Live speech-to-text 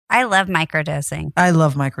I love microdosing. I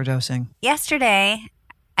love microdosing. Yesterday,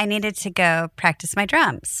 I needed to go practice my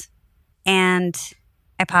drums. And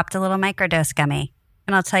I popped a little microdose gummy.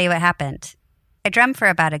 And I'll tell you what happened. I drummed for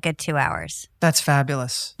about a good 2 hours. That's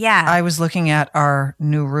fabulous. Yeah. I was looking at our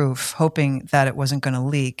new roof, hoping that it wasn't going to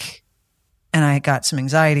leak. And I got some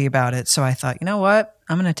anxiety about it. So I thought, you know what?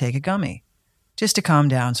 I'm going to take a gummy just to calm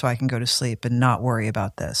down so I can go to sleep and not worry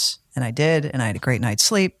about this. And I did. And I had a great night's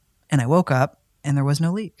sleep. And I woke up and there was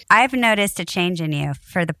no leak. I've noticed a change in you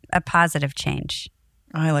for a positive change.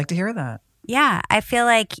 I like to hear that. Yeah. I feel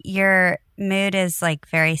like your mood is like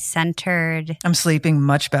very centered. I'm sleeping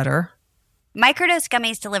much better. Microdose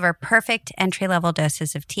gummies deliver perfect entry-level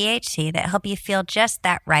doses of THC that help you feel just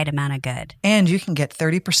that right amount of good. And you can get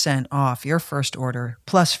 30% off your first order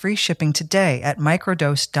plus free shipping today at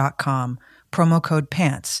microdose.com, promo code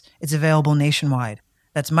PANTS. It's available nationwide.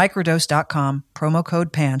 That's microdose.com, promo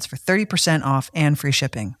code PANTS for 30% off and free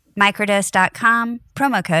shipping. Microdose.com,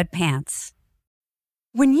 promo code PANTS.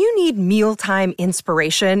 When you need mealtime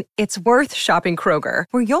inspiration, it's worth shopping Kroger,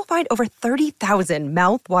 where you'll find over 30,000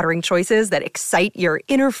 mouth-watering choices that excite your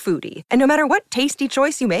inner foodie. And no matter what tasty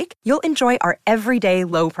choice you make, you'll enjoy our everyday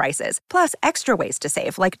low prices, plus extra ways to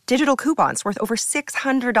save, like digital coupons worth over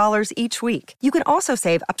 $600 each week. You can also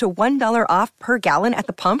save up to $1 off per gallon at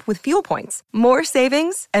the pump with fuel points. More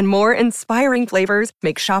savings and more inspiring flavors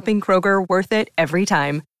make shopping Kroger worth it every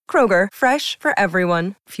time. Kroger, fresh for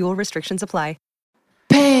everyone. Fuel restrictions apply.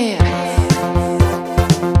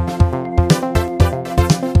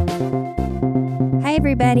 Hi,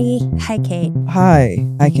 everybody. Hi, Kate. Hi,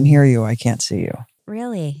 I can hear you. I can't see you.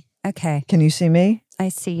 Really? Okay. Can you see me? I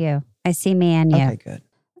see you. I see me and you. Okay, good.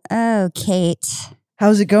 Oh, Kate.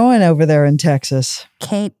 How's it going over there in Texas?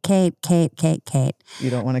 Kate. You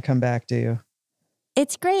don't want to come back, do you?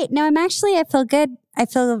 It's great. No, I feel good. I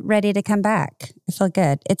feel ready to come back. I feel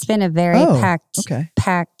good. It's been a very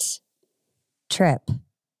packed trip.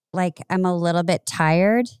 Like, I'm a little bit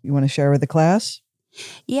tired. You want to share with the class?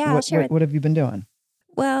 Yeah, I'll share. What have you been doing?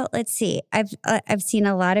 Well, let's see. I've seen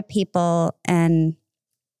a lot of people, and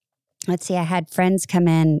let's see. I had friends come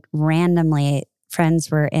in randomly.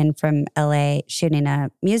 Friends were in from LA shooting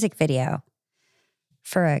a music video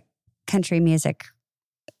for a country music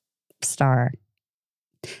star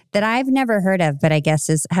that I've never heard of, but I guess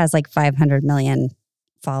has like 500 million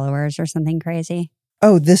followers or something crazy.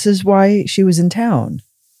 Oh, this is why she was in town.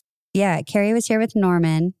 Yeah, Carrie was here with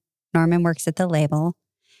Norman. Norman works at the label.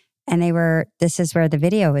 And this is where the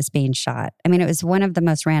video was being shot. I mean, it was one of the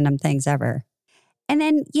most random things ever. And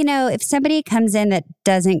then, if somebody comes in that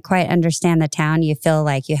doesn't quite understand the town, you feel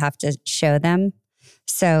like you have to show them.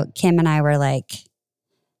 So Kim and I were like,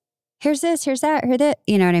 here's this, here's that, here's that.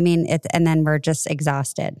 You know what I mean? And then we're just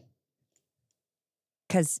exhausted.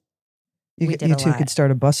 Because you two could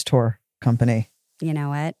start a bus tour company. You know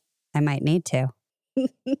what? I might need to.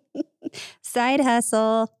 Side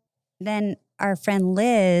hustle. Then our friend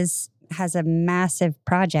Liz has a massive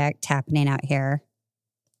project happening out here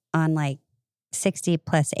on like 60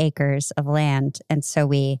 plus acres of land. And so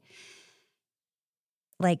we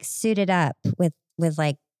like suited up with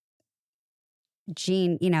like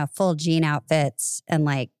full jean outfits and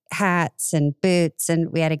like hats and boots.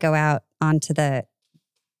 And we had to go out onto the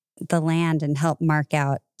land and help mark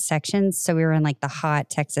out sections. So we were in like the hot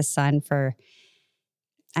Texas sun for,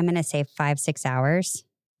 I'm going to say 5-6 hours.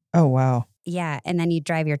 Oh, wow. Yeah. And then you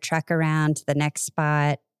drive your truck around to the next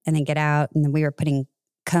spot and then get out. And then we were putting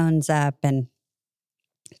cones up and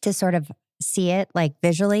to sort of see it like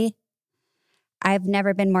visually. I've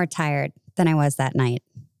never been more tired than I was that night.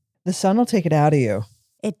 The sun will take it out of you.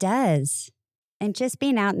 It does. And just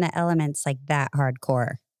being out in the elements like that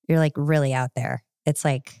hardcore, you're like really out there. It's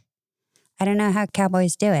like, I don't know how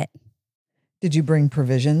cowboys do it. Did you bring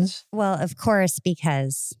provisions? Well, of course,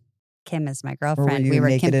 because Kim is my girlfriend. Or were you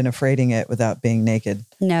naked and afraiding it without being naked?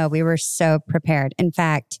 No, we were so prepared. In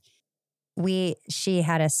fact, she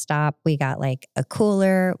had us stop. We got like a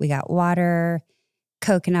cooler, we got water,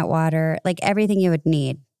 coconut water, like everything you would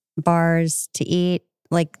need, bars to eat.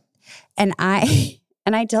 Like, and I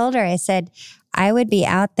told her, I said, I would be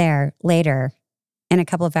out there later in a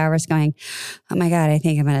couple of hours going, oh my God, I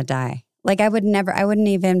think I'm going to die. Like I wouldn't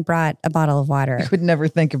even brought a bottle of water. I would never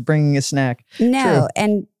think of bringing a snack. No. True.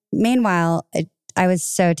 And meanwhile, I was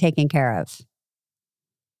so taken care of.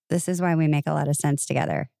 This is why we make a lot of sense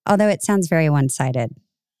together. Although it sounds very one-sided,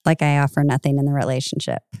 like I offer nothing in the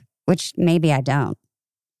relationship, which maybe I don't.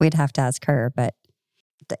 We'd have to ask her, but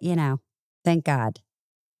thank God.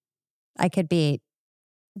 I could be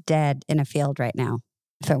dead in a field right now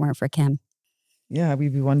if it weren't for Kim. Yeah,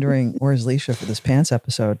 we'd be wondering, where's Leisha for this pants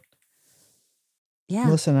episode? Yeah.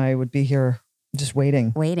 Melissa and I would be here just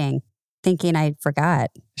waiting. Thinking I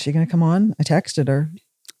forgot. Is she going to come on? I texted her.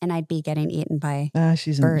 And I'd be getting eaten by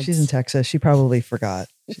She's birds. in Texas. She probably forgot.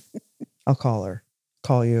 I'll call her.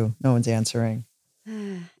 Call you. No one's answering.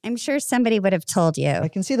 I'm sure somebody would have told you. I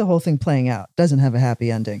can see the whole thing playing out. Doesn't have a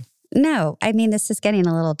happy ending. No, I mean, this is getting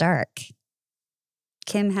a little dark.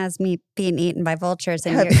 Kim has me being eaten by vultures.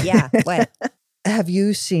 And what? Have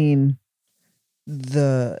you seen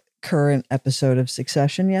the current episode of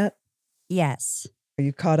Succession yet? Yes. Are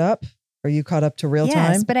you caught up? Are you caught up to real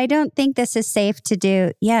time? Yes, but I don't think this is safe to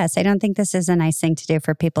do. Yes, I don't think this is a nice thing to do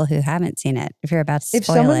for people who haven't seen it. If you're about to spoil it. If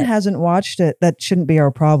someone hasn't watched it, that shouldn't be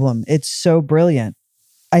our problem. It's so brilliant.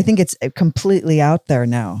 I think it's completely out there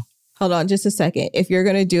now. Hold on just a second. If you're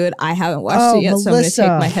going to do it, I haven't watched it yet, Melissa. so I'm going to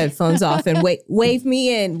take my headphones off and wave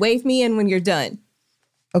me in. Wave me in when you're done.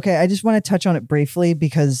 Okay, I just want to touch on it briefly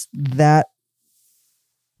because that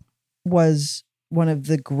was one of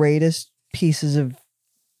the greatest pieces of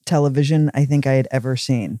television I think I had ever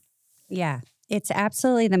seen. Yeah, it's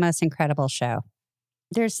absolutely the most incredible show.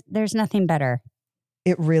 There's nothing better.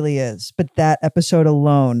 It really is. But that episode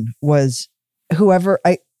alone was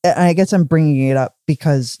I guess I'm bringing it up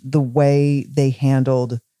because the way they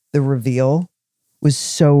handled the reveal was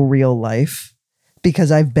so real life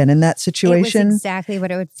because I've been in that situation. It was exactly what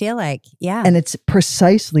it would feel like. Yeah. And it's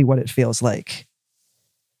precisely what it feels like.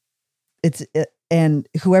 And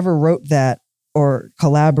whoever wrote that or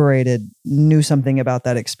collaborated knew something about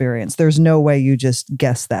that experience. There's no way you just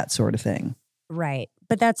guess that sort of thing. Right.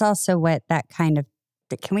 But that's also what that kind of,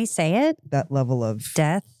 can we say it? That level of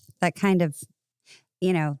death, that kind of,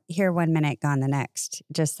 here 1 minute, gone the next.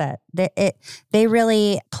 Just that they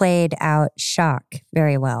really played out shock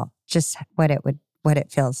very well. Just what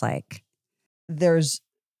it feels like.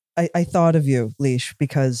 I thought of you, Leash,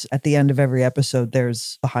 because at the end of every episode,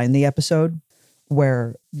 there's behind the episode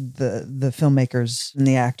where the filmmakers and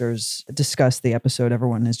the actors discuss the episode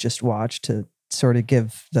everyone has just watched to sort of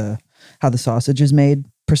give how the sausage is made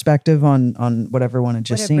perspective on what everyone had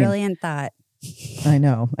just seen. What a brilliant thought. I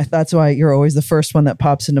know. That's why you're always the first one that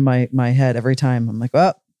pops into my head every time. I'm like,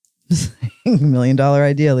 $1 million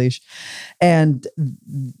idea, Leash. And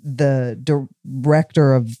the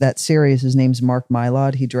director of that series, his name's Mark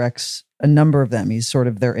Mylod. He directs a number of them. He's sort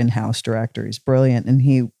of their in-house director. He's brilliant. And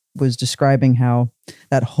he was describing how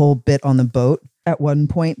that whole bit on the boat, at one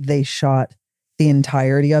point they shot the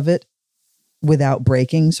entirety of it without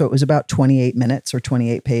breaking. So it was about 28 minutes or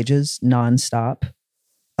 28 pages nonstop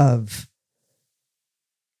of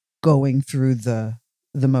going through the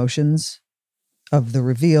motions of the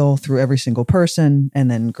reveal through every single person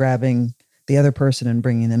and then grabbing the other person and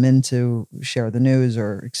bringing them in to share the news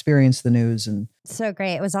or experience the news. And so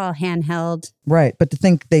great. It was all handheld. Right. But to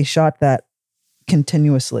think they shot that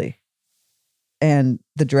continuously. And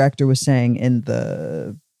the director was saying in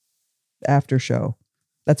the after show,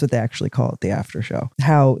 that's what they actually call it, the after show,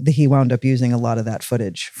 how he wound up using a lot of that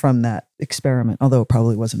footage from that experiment, although it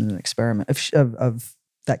probably wasn't an experiment, of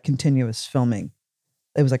that continuous filming.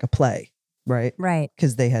 It was like a play, right? Right.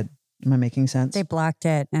 Because they had, am I making sense? They blocked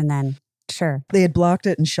it and then, sure. They had blocked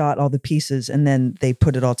it and shot all the pieces and then they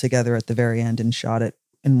put it all together at the very end and shot it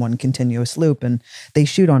in one continuous loop. And they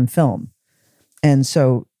shoot on film. And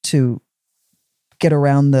so to get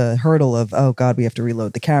around the hurdle of, oh God, we have to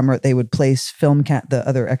reload the camera, they would place the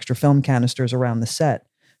other extra film canisters around the set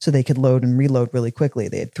so they could load and reload really quickly.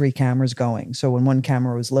 They had 3 cameras going. So when one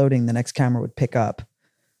camera was loading, the next camera would pick up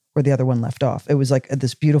where the other one left off. It was like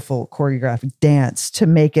this beautiful choreographic dance to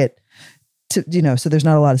make it to, so there's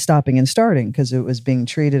not a lot of stopping and starting because it was being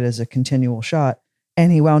treated as a continual shot.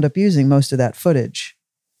 And he wound up using most of that footage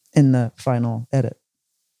in the final edit.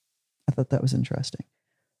 I thought that was interesting.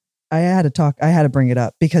 I had to bring it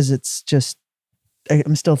up because it's just,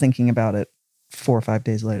 I'm still thinking about it 4 or 5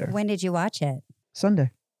 days later. When did you watch it?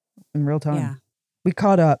 Sunday, in real time. Yeah. We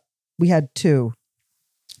caught up. We had 2.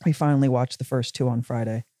 We finally watched the first 2 on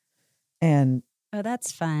Friday. And oh,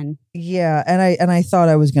 that's fun. Yeah. And I thought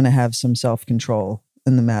I was going to have some self-control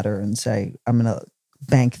in the matter and say, I'm going to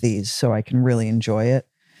bank these so I can really enjoy it.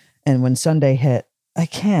 And when Sunday hit, I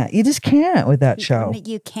can't. You just can't with that show.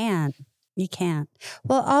 You can't. You can't.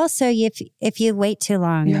 Well, also, if you wait too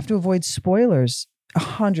long, you have to avoid spoilers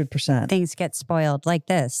 100%. Things get spoiled like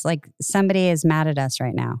this. Like somebody is mad at us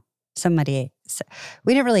right now.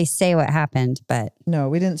 We didn't really say what happened, but. No,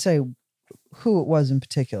 we didn't say who it was in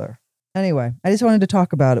particular. Anyway, I just wanted to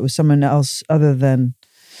talk about it with someone else other than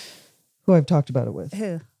who I've talked about it with.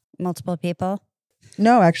 Who? Multiple people?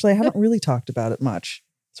 No, actually, I haven't really talked about it much.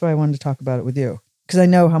 That's why I wanted to talk about it with you. Because I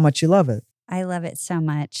know how much you love it. I love it so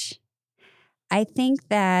much. I think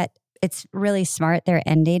that it's really smart they're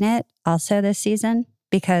ending it also this season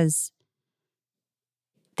because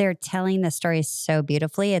they're telling the story so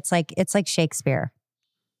beautifully. It's like Shakespeare.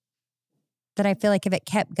 That I feel like if it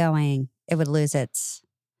kept going, it would lose its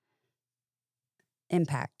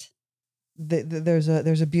impact. There's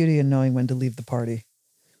a beauty in knowing when to leave the party.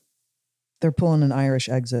 They're pulling an Irish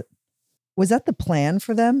exit. Was that the plan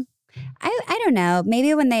for them? I don't know.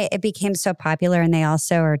 Maybe when it became so popular and they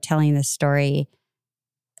also are telling the story,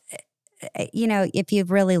 you know, if you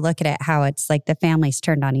really look at it, how it's like the families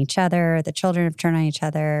turned on each other, the children have turned on each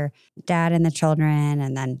other, dad and the children.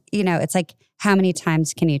 And then, you know, it's like, how many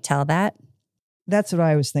times can you tell that? That's what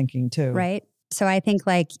I was thinking too. Right. So I think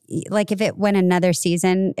like if it went another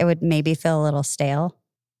season, it would maybe feel a little stale.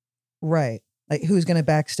 Right. Like who's going to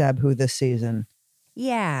backstab who this season?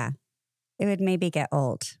 Yeah. It would maybe get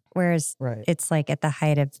old. Whereas it's like at the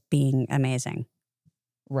height of being amazing.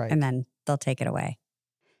 Right. And then they'll take it away.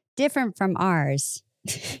 Different from ours.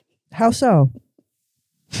 How so?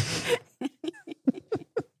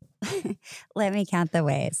 Let me count the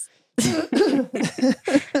ways.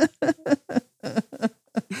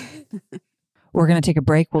 We're going to take a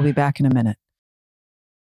break. We'll be back in a minute.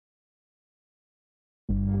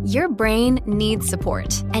 Your brain needs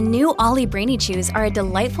support, and new Ollie Brainy Chews are a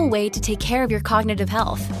delightful way to take care of your cognitive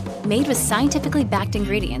health. Made with scientifically backed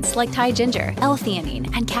ingredients like Thai ginger,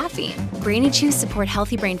 L-theanine, and caffeine, Brainy Chews support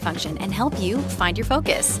healthy brain function and help you find your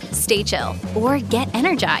focus, stay chill, or get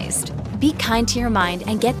energized. Be kind to your mind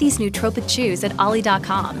and get these nootropic chews at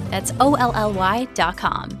ollie.com. That's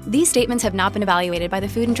OLLY.com. These statements have not been evaluated by the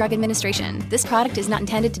Food and Drug Administration. This product is not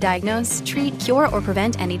intended to diagnose, treat, cure, or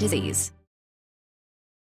prevent any disease.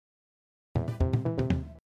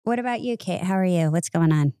 What about you, Kate? How are you? What's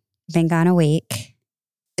going on? Been gone a week.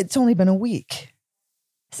 It's only been a week.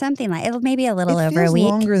 Something like maybe a little over a week. It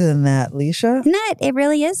feels longer than that, Leisha. Not. It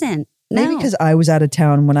really isn't. Maybe because I was out of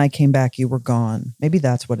town. When I came back, you were gone. Maybe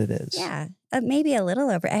that's what it is. Yeah. Maybe a little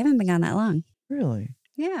over. I haven't been gone that long. Really?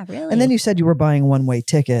 Yeah, really. And then you said you were buying a one-way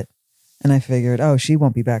ticket. And I figured, oh, she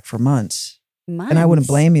won't be back for months. Months? And I wouldn't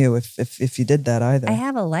blame you if you did that either. I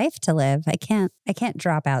have a life to live. I can't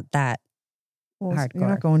drop out that. Well, hardcore. You're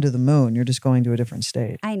not going to the moon. You're just going to a different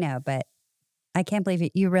state. I know, but I can't believe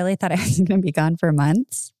it. You really thought I was going to be gone for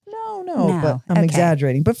months? No, but I'm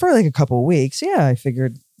exaggerating. But for like a couple of weeks, yeah, I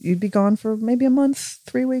figured you'd be gone for maybe a month,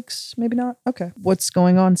 3 weeks, maybe not. Okay. What's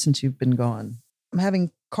going on since you've been gone? I'm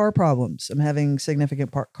having car problems. I'm having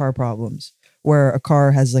significant car problems where a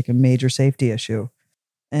car has like a major safety issue.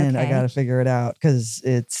 And I got to figure it out because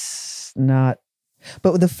it's not.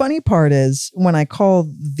 But the funny part is when I call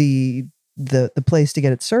the place to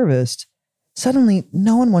get it serviced, suddenly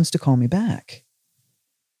no one wants to call me back.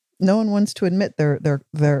 No one wants to admit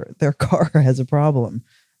their car has a problem.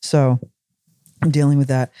 So I'm dealing with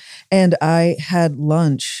that. And I had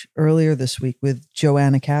lunch earlier this week with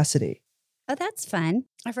Joanna Cassidy. Oh, that's fun.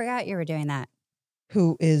 I forgot you were doing that.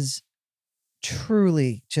 Who is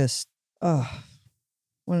truly just, what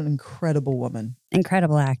an incredible woman.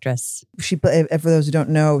 Incredible actress. For those who don't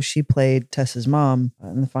know, she played Tessa's mom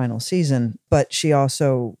in the final season, but she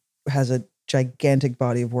also has a gigantic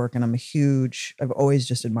body of work, and I've always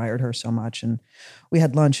just admired her so much. And we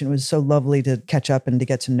had lunch, and it was so lovely to catch up and to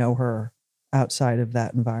get to know her outside of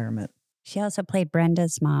that environment. She also played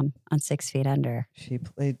Brenda's mom on 6 Feet Under. She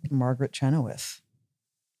played Margaret Chenoweth.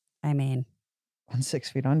 I mean, on 6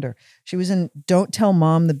 Feet Under. She was in Don't Tell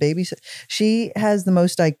Mom the Babysitter. She has the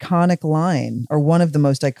most iconic line, or one of the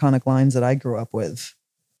most iconic lines that I grew up with.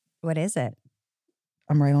 What is it?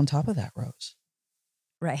 I'm right on top of that, Rose.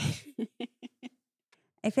 Right.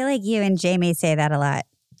 I feel like you and Jamie say that a lot.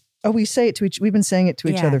 Oh, we've been saying it to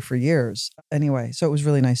each other for years. Anyway, so it was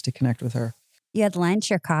really nice to connect with her. You had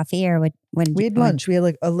lunch or coffee or what? We had lunch. We had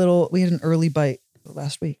we had an early bite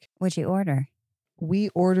last week. What'd you order? We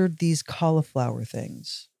ordered these cauliflower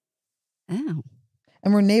things. Oh.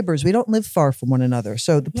 And we're neighbors. We don't live far from one another.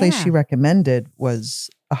 So the place she recommended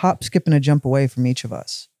was a hop, skip, and a jump away from each of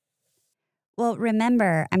us. Well,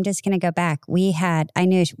 remember, I'm just going to go back. I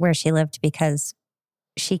knew where she lived because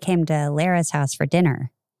she came to Lara's house for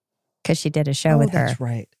dinner because she did a show with her. That's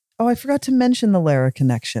right. Oh, I forgot to mention the Lara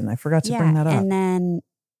connection. I forgot to bring that up. And then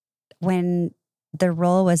when the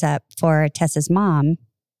role was up for Tessa's mom,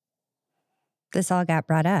 this all got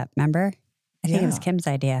brought up, remember? I think it was Kim's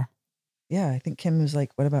idea. Yeah, I think Kim was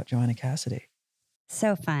like, what about Joanna Cassidy?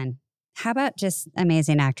 So fun. How about just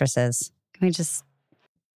amazing actresses? Can we just...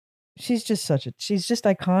 She's just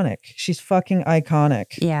iconic. She's fucking iconic.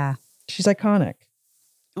 Yeah. She's iconic.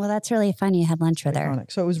 Well, that's really fun. You had lunch with her.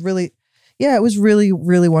 So it was really, it was really,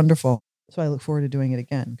 really wonderful. So I look forward to doing it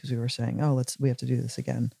again because we were saying, we have to do this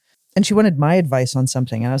again. And she wanted my advice on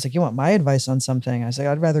something. And I was like, you want my advice on something? I was like,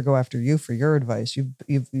 I'd rather go after you for your advice. You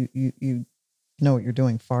know what you're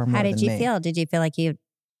doing far more How than did you me. feel? Did you feel like you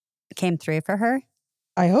came through for her?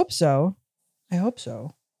 I hope so. I hope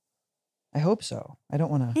so. I hope so. I don't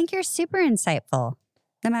want I to. think you're super insightful.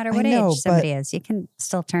 No matter I what know, age somebody but- is, you can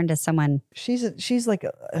still turn to someone. She's like, she's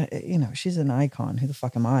an icon. Who the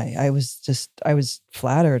fuck am I? I was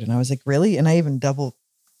flattered, and I was like, really? And I even double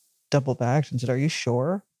backed and said, are you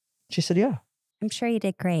sure? She said, yeah, I'm sure you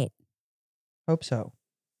did great. hope so.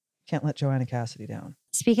 Can't let Joanna Cassidy down.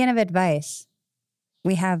 Speaking of advice,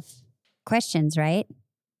 we have questions, right?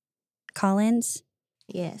 Call-ins?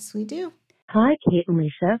 Yes, we do. Hi, Kate and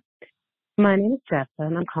Lisa. My name is Jessa,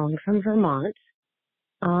 and I'm calling from Vermont.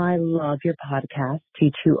 I love your podcast.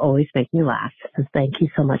 You two always make me laugh, so thank you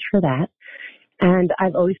so much for that. And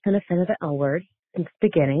I've always been a fan of the L Word since the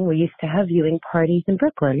beginning. We used to have viewing parties in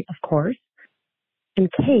Brooklyn, of course. And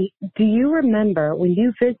Kate, do you remember when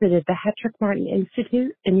you visited the Hetrick Martin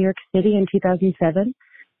Institute in New York City in 2007?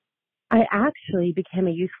 I actually became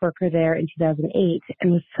a youth worker there in 2008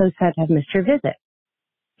 and was so sad to have missed your visit.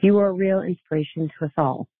 You were a real inspiration to us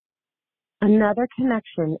all. Another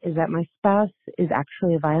connection is that my spouse is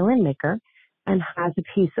actually a violin maker and has a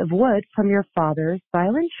piece of wood from your father's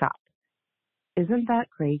violin shop. Isn't that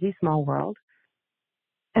crazy? Small world.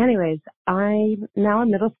 Anyways, I'm now a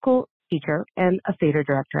middle school teacher and a theater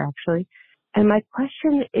director, actually. And my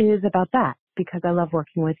question is about that because I love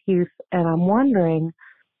working with youth. And I'm wondering,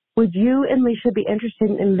 would you and Leisha be interested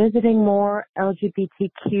in visiting more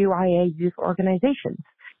LGBTQIA youth organizations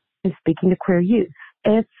and speaking to queer youth?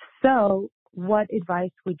 If so, what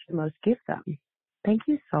advice would you most give them? Thank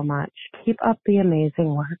you so much. Keep up the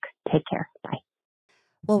amazing work. Take care. Bye.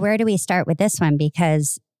 Well, where do we start with this one?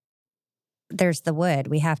 Because there's the wood.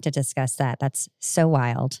 We have to discuss that. That's so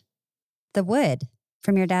wild. The wood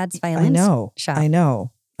from your dad's violin shop. I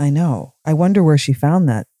know. I wonder where she found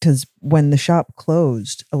that because when the shop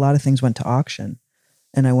closed, a lot of things went to auction.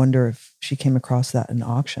 And I wonder if she came across that in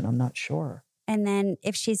auction. I'm not sure. And then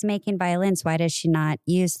if she's making violins, why does she not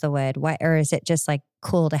use the wood? Why, or is it just like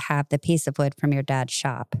cool to have the piece of wood from your dad's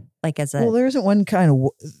shop? Like as a Well, there isn't one kind of,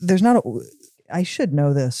 there's not I should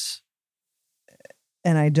know this.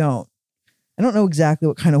 And I don't know exactly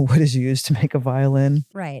what kind of wood is used to make a violin.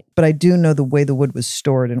 right. But I do know the way the wood was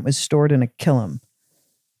stored, and it was stored in a kiln.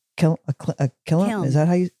 A kiln? Kiln. Is that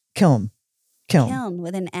how you kiln? Kiln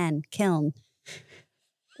with an N. Kiln.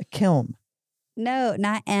 A kiln. No,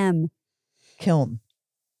 not M. Kiln.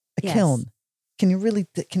 A Yes. kiln. Can you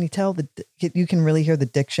tell you can really hear the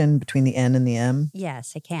diction between the N and the M?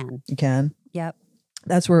 Yes, I can. You can? Yep.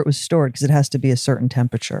 That's where it was stored because it has to be a certain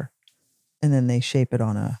temperature. And then they shape it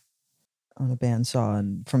on a bandsaw,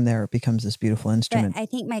 and from there it becomes this beautiful instrument. But I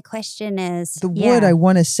think my question is The wood, I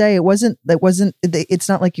want to say, it's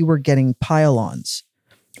not like you were getting pylons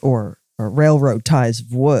or railroad ties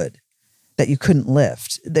of wood that you couldn't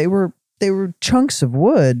lift. They were chunks of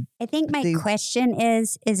wood. I think my question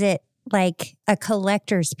is it like a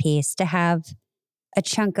collector's piece to have a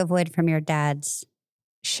chunk of wood from your dad's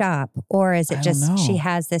shop? Or is it I don't just know. she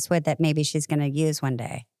has this wood that maybe she's going to use one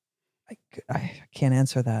day? I can't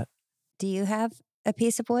answer that. Do you have a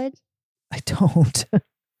piece of wood? I don't.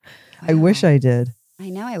 I wish Wow. I did. I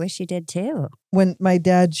know. I wish you did too. When my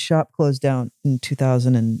dad's shop closed down in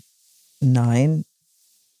 2009,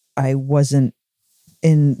 I wasn't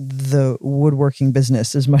in the woodworking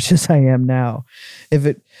business as much as I am now. If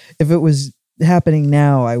it was happening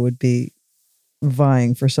now, I would be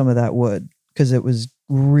vying for some of that wood because it was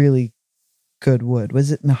really good wood.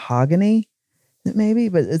 Was it mahogany? Maybe,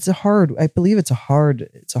 but I believe it's a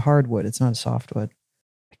hard wood. It's not a soft wood.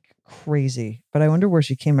 Crazy. But I wonder where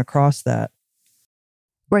she came across that.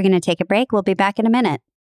 We're going to take a break. We'll be back in a minute.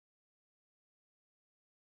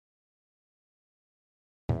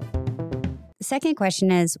 The second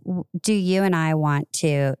question is, do you and I want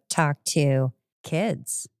to talk to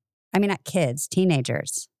kids? I mean, not kids,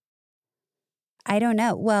 teenagers. I don't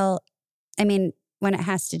know. Well, I mean, when it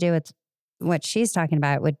has to do with what she's talking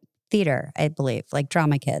about with theater, I believe, like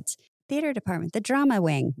drama kids. Theater department, the drama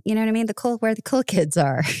wing, you know what I mean? where the cool kids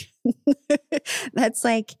are. That's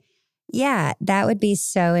like, yeah, that would be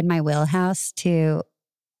so in my wheelhouse to,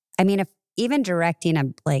 I mean, if even directing a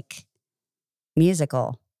like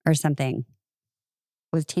musical or something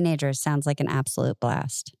with teenagers sounds like an absolute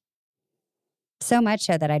blast. So much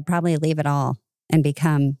so that I'd probably leave it all and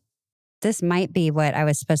become, this might be what I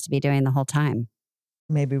was supposed to be doing the whole time.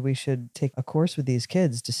 Maybe we should take a course with these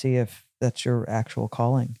kids to see if that's your actual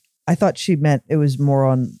calling. I thought she meant it was more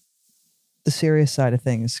on the serious side of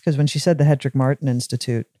things. Because when she said the Hetrick Martin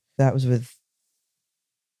Institute, that was with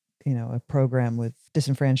a program with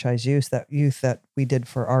disenfranchised youth that we did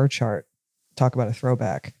for our chart. Talk about a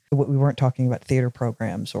throwback. We weren't talking about theater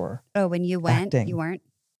programs or when you went, acting. you weren't.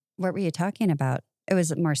 What were you talking about? It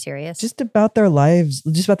was more serious. Just about their lives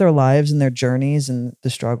and their journeys and the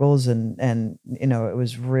struggles, and it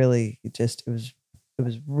was really it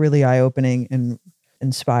was really eye-opening and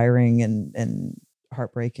inspiring and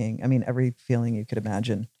heartbreaking. I mean, every feeling you could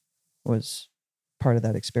imagine was part of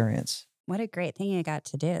that experience. What a great thing you got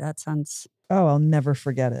to do. That sounds... Oh, I'll never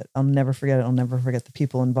forget it. I'll never forget it. I'll never forget the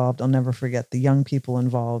people involved. I'll never forget the young people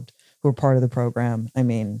involved who were part of the program. I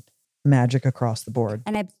mean, magic across the board.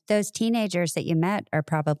 And those teenagers that you met are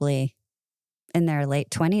probably in their late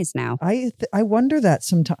 20s now. I wonder that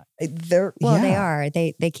sometimes. They are.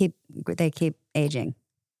 They keep aging.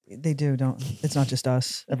 They do, don't. It's not just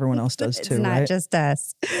us. Everyone else does too, It's not right? just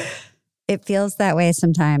us. It feels that way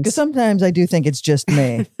sometimes. Because sometimes I do think it's just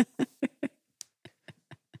me.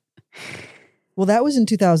 Well, that was in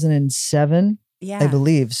 2007, yeah, I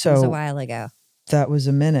believe. So it was a while ago. That was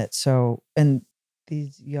a minute. So, and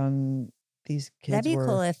these kids That'd be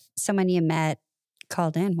cool if someone you met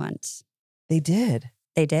called in once. They did.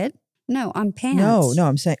 They did? No, on Pants. No,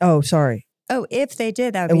 I'm saying, sorry. Oh, if they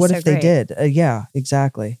did, that would be what so if great. they did? Yeah,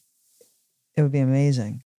 exactly. It would be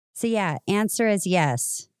amazing. So yeah, answer is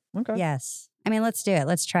yes. Okay. Yes. I mean, let's do it.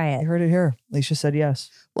 Let's try You it. heard it here. Alicia said yes.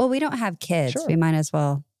 Well, we don't have kids. Sure. We might as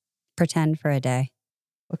well pretend for a day.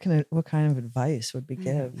 What kind of advice would we I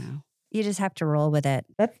give? don't know. You just have to roll with it.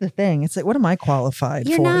 That's the thing. It's like, what am I qualified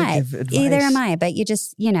You're for not. to give advice? Either am I, but you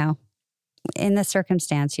just, in the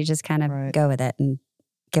circumstance, you just kind of Right. go with it and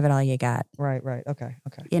give it all you got. Right. Okay.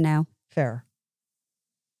 Fair.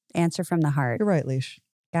 Answer from the heart. You're right, Leash.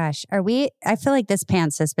 Gosh, I feel like this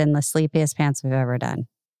pants has been the sleepiest pants we've ever done.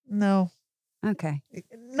 No, Okay.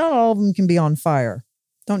 not all of them can be on fire.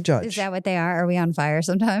 Don't judge. Is that what they are? Are we on fire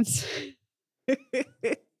sometimes?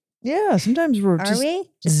 Yeah, sometimes we're Are just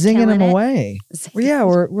we? Just zinging killing them it? away. Yeah,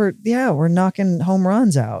 we're knocking home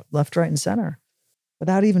runs out left, right, and center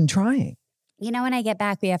without even trying. When I get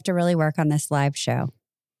back, we have to really work on this live show.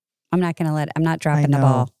 I'm not dropping the know.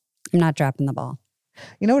 ball. I'm not dropping the ball.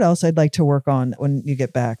 You know what else I'd like to work on when you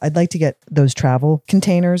get back? I'd like to get those travel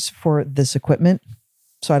containers for this equipment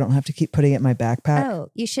so I don't have to keep putting it in my backpack. Oh,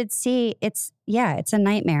 you should see. It's a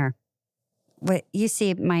nightmare. What you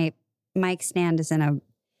see, my mic stand is in a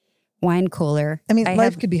wine cooler. I mean,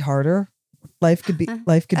 life could be harder. Life could be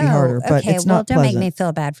harder, but okay. it's not don't pleasant. make me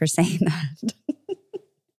feel bad for saying that.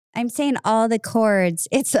 I'm saying all the chords.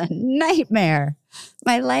 It's a nightmare.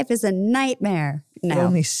 My life is a nightmare. No. You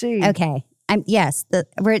only see. Okay. Yes.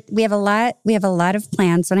 We have a lot of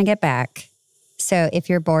plans when I get back. So if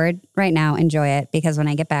you're bored right now, enjoy it, because when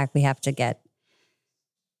I get back, we have to get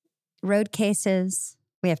road cases.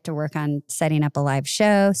 We have to work on setting up a live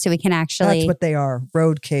show so we can actually. That's what they are.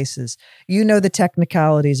 Road cases. You know the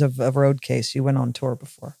technicalities of road case. You went on tour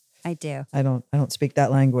before. I do. I don't speak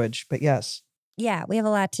that language, but yes. Yeah, we have a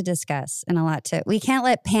lot to discuss and we can't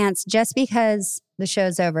let pants, just because the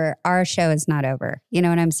show's over, our show is not over. You know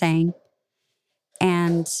what I'm saying?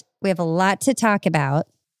 And we have a lot to talk about.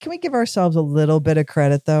 Can we give ourselves a little bit of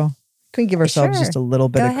credit, though? Can we give ourselves Sure. just a little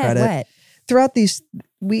bit Go of ahead. credit? What? Throughout these,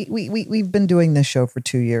 we've been doing this show for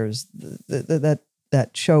 2 years. That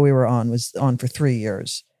show we were on was on for 3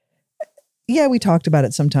 years. Yeah, we talked about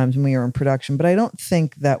it sometimes when we were in production, but I don't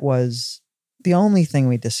think that was the only thing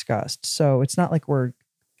we discussed. So it's not like we're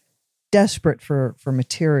desperate for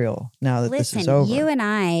material now that this is over. You and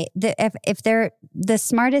I, the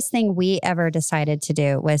smartest thing we ever decided to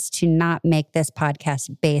do was to not make this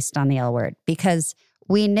podcast based on the L word, because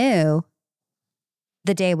we knew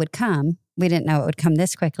the day would come. We didn't know it would come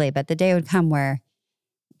this quickly, but the day would come where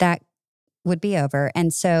that would be over.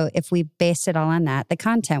 And so if we based it all on that, the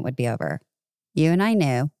content would be over. You and I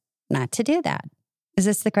knew not to do that. Is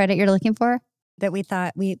this the credit you're looking for? That we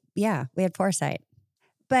thought we had foresight.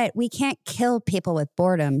 But we can't kill people with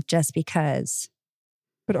boredom just because.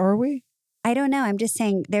 But are we? I don't know. I'm just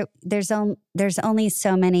saying there's only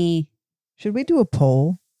so many. Should we do a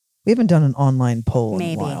poll? We haven't done an online poll in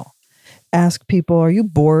a while. Ask people, are you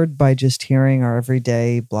bored by just hearing our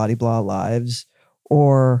everyday blah-de-blah lives?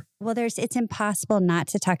 Or... Well, it's impossible not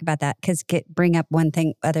to talk about that, because bring up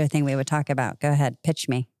other thing we would talk about. Go ahead, pitch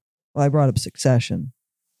me. Well, I brought up Succession.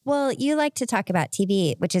 Well, you like to talk about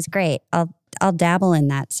TV, which is great. I'll dabble in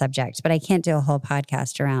that subject, but I can't do a whole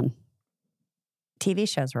podcast around TV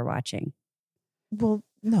shows we're watching. Well,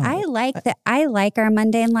 no. I like our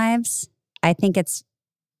mundane lives. I think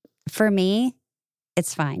for me,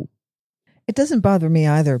 it's fine. It doesn't bother me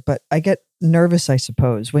either, but I get nervous, I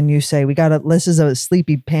suppose, when you say this is a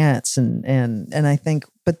sleepy pants and I think,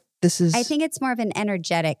 but I think it's more of an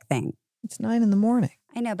energetic thing. It's 9 a.m.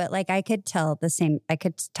 I know, but like I could tell the same. I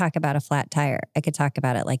could talk about a flat tire. I could talk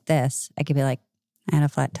about it like this. I could be like, I had a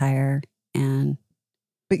flat tire and.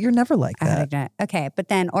 But you're never like that. Okay. But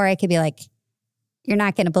then, or I could be like, you're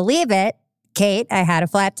not going to believe it, Kate, I had a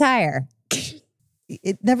flat tire.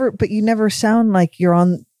 But you never sound like you're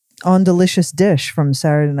on Delicious Dish from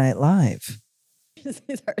Saturday Night Live.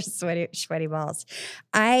 These are sweaty balls.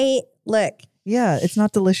 Yeah, it's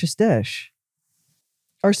not Delicious Dish.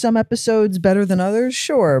 Are some episodes better than others?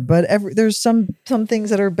 Sure, but there's some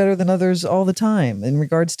things that are better than others all the time in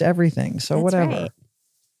regards to everything. So That's whatever. Right.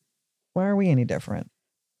 Why are we any different?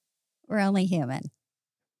 We're only human.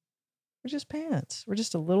 We're just pants. We're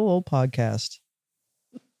just a little old podcast.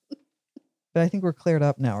 But I think we're cleared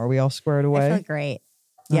up now. Are we all squared away? I feel great.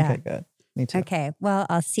 Yeah. Okay, good. Me too. Okay. Well,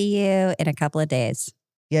 I'll see you in a couple of days.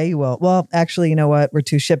 Yeah, you will. Well, actually, you know what? We're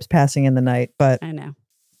 2 ships passing in the night, but I know.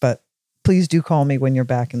 But please do call me when you're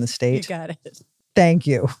back in the state. You got it. Thank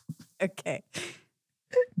you. Okay.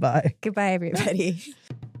 Bye. Goodbye, everybody.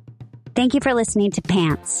 Thank you for listening to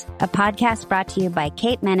Pants, a podcast brought to you by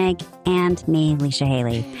Kate Menig and me, Leisha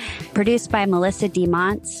Haley. Produced by Melissa D.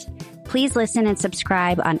 Montz. Please listen and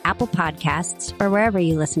subscribe on Apple Podcasts or wherever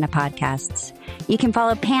you listen to podcasts. You can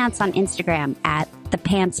follow Pants on Instagram at The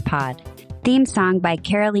Pants Pod. Theme song by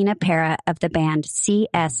Carolina Para of the band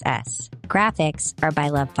CSS. Graphics are by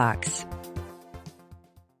Love Fox.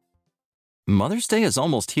 Mother's Day is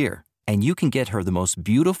almost here, and you can get her the most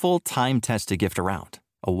beautiful time-tested gift around.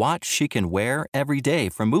 A watch she can wear every day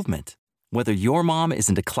from Movement. Whether your mom is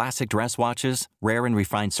into classic dress watches, rare and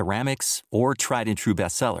refined ceramics, or tried and true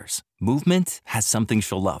bestsellers, Movement has something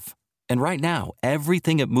she'll love. And right now,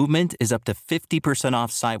 everything at Movement is up to 50%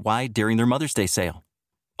 off site-wide during their Mother's Day sale.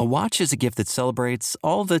 A watch is a gift that celebrates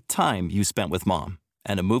all the time you spent with mom.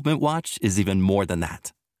 And a Movement watch is even more than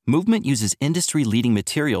that. Movement uses industry-leading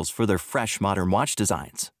materials for their fresh, modern watch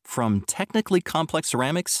designs, from technically complex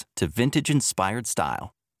ceramics to vintage-inspired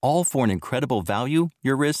style, all for an incredible value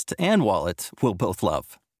your wrist and wallet will both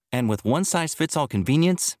love. And with one-size-fits-all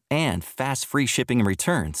convenience and fast free shipping and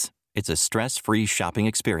returns, it's a stress-free shopping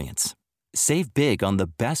experience. Save big on the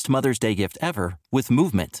best Mother's Day gift ever with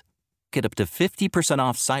Movement. Get up to 50%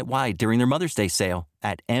 off site-wide during their Mother's Day sale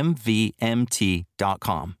at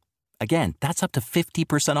MVMT.com. Again, that's up to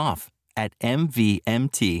 50% off at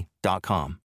MVMT.com.